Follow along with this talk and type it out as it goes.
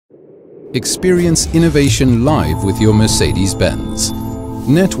Experience innovation live with your Mercedes-Benz.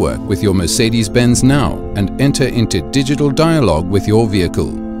 Network with your Mercedes-Benz now and enter into digital dialogue with your vehicle.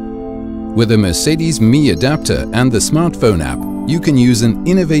 With the Mercedes Me adapter and the smartphone app, you can use an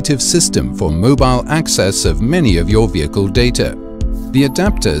innovative system for mobile access of many of your vehicle data. The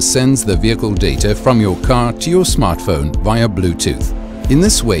adapter sends the vehicle data from your car to your smartphone via Bluetooth. In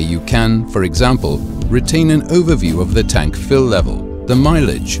this way you can, for example, retain an overview of the tank fill level, the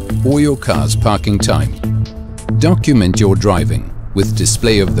mileage, or your car's parking time. Document your driving with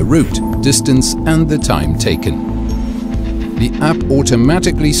display of the route, distance and the time taken. The app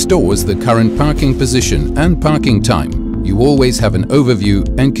automatically stores the current parking position and parking time. You always have an overview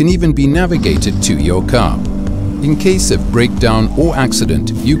and can even be navigated to your car. In case of breakdown or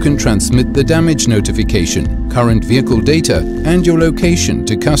accident, you can transmit the damage notification, current vehicle data and your location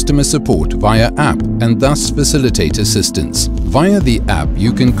to customer support via app and thus facilitate assistance. Via the app,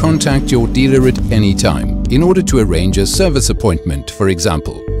 you can contact your dealer at any time in order to arrange a service appointment, for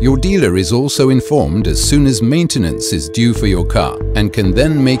example. Your dealer is also informed as soon as maintenance is due for your car and can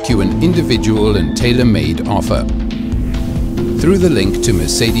then make you an individual and tailor-made offer. Through the link to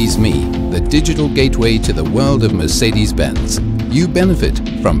Mercedes Me, the digital gateway to the world of Mercedes-Benz, you benefit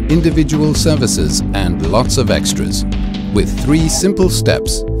from individual services and lots of extras. With 3 simple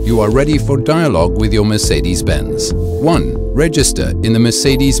steps, you are ready for dialogue with your Mercedes-Benz. 1. Register in the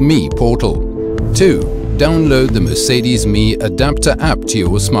Mercedes Me portal. 2. Download the Mercedes Me adapter app to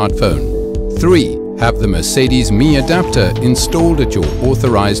your smartphone. 3. Have the Mercedes Me adapter installed at your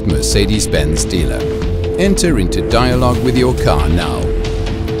authorized Mercedes-Benz dealer. Enter into dialogue with your car now.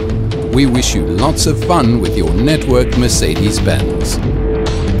 We wish you lots of fun with your networked Mercedes-Benz.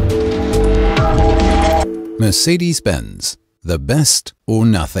 Mercedes-Benz, the best or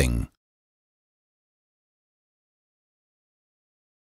nothing.